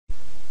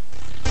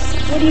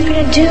What are you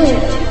gonna do? What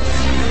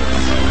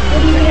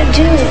are you gonna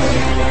do?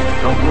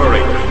 Don't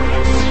worry.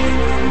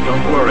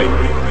 Don't worry.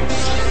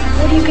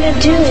 What are you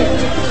gonna do?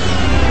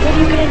 What are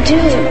you gonna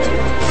do?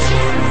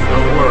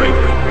 Don't worry.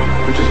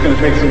 We're just gonna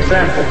take some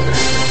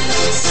samples.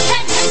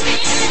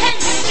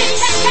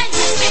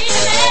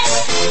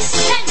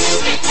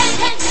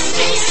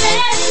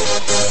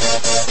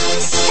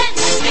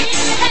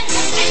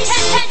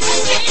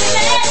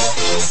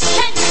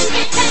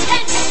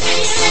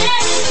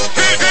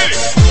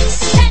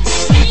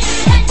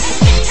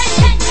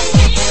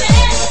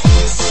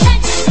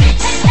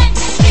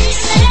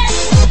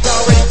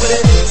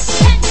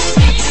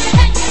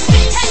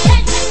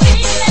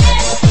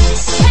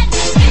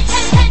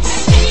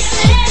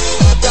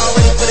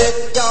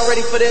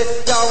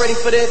 Y'all ready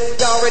for this?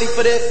 Y'all ready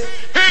for this?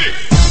 Hit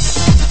it!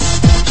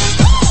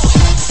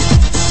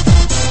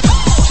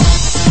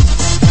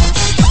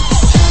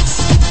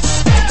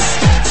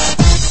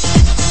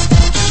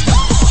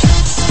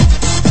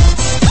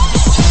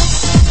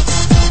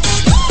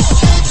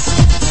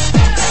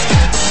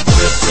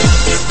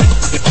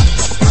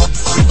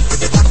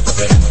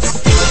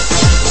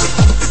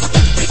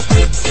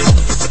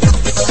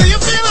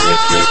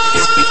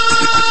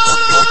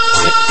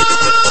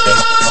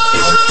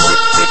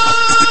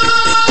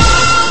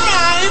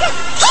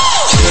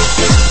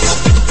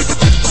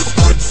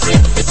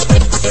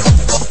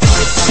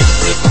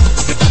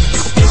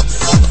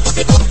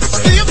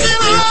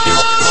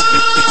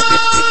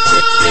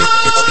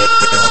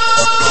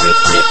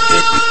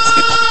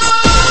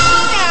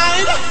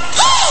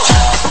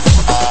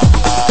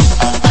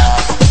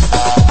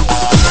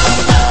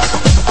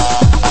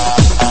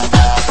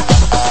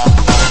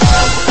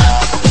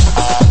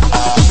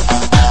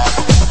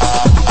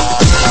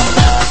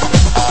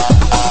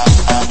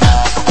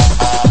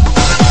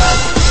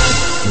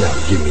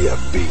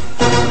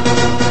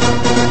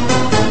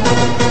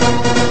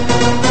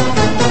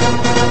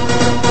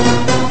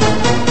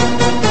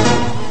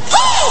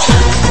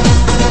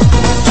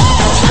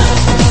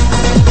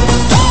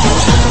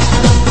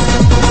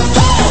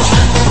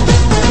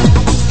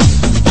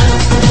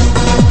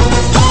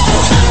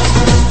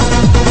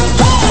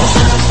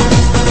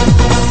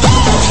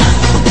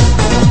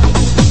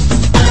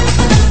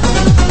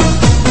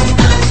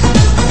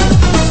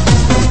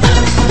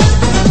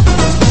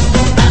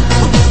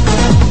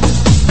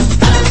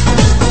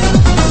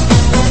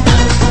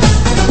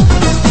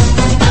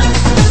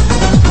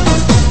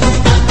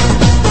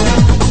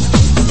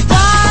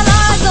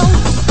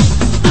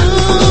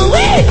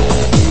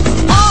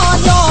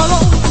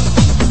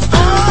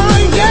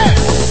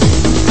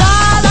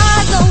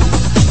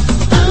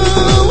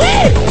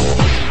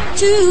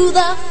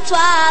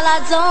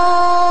 Twilight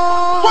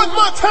Zone. One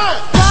more time.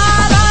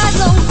 Twilight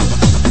Zone.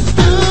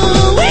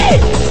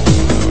 Ooh-wee.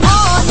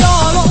 On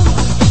your own.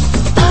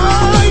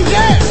 Oh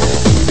yeah.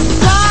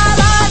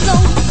 Twilight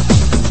Zone.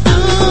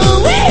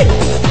 Ooh-wee.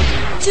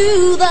 To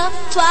the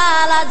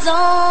Twilight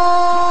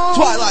Zone.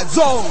 Twilight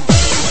Zone.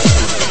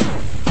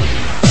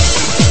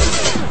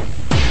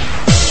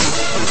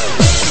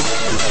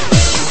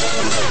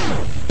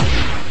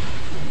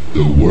 The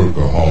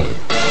Workaholic.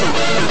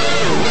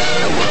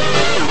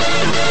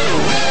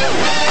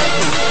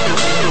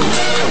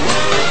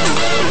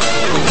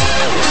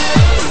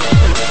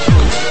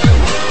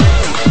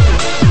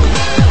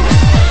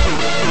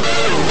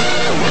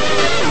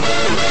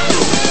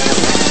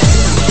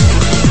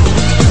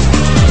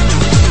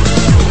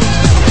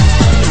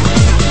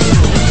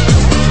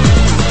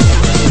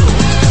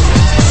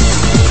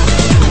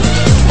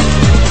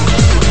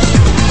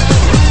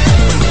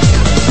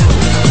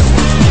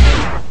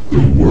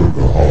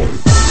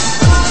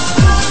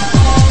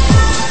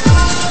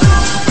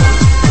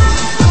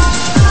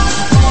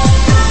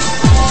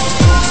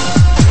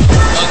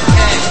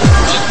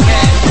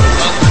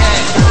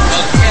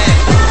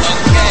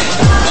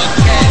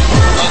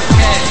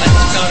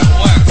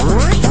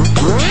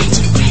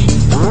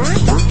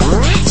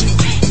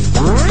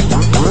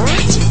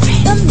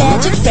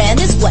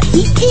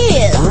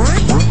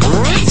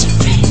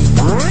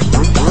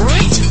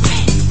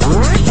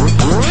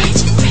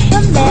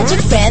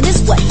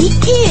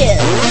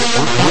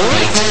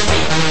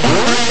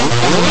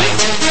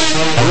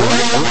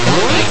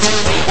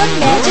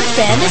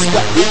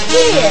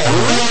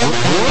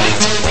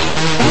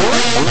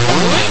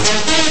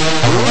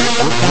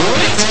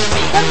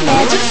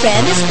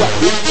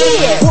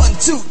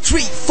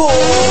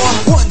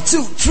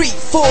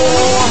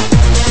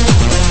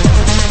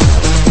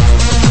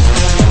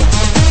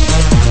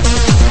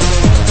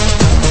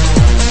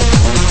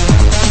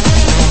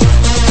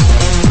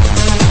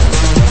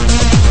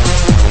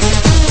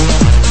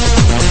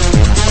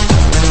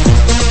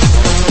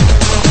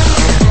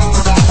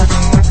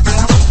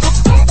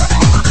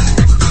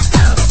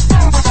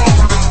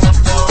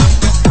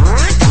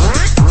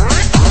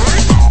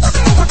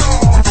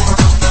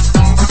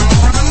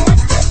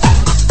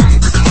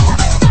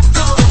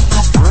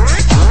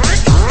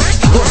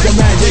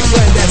 Magic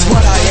friend.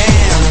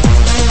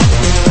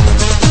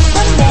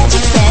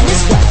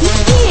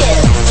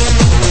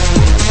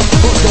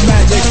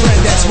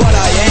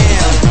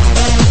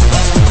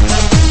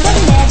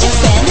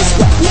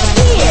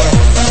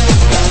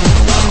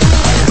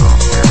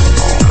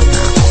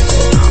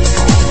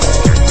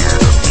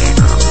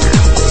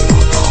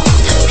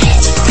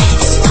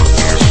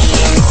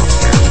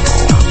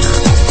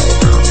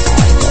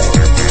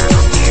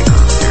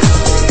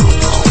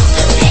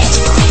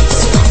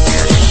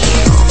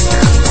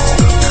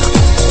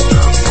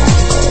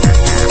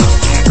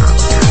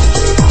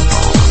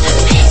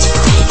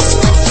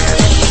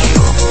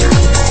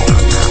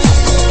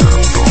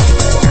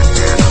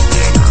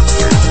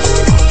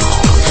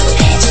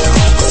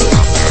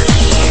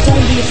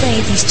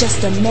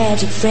 just a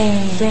magic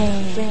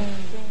friend.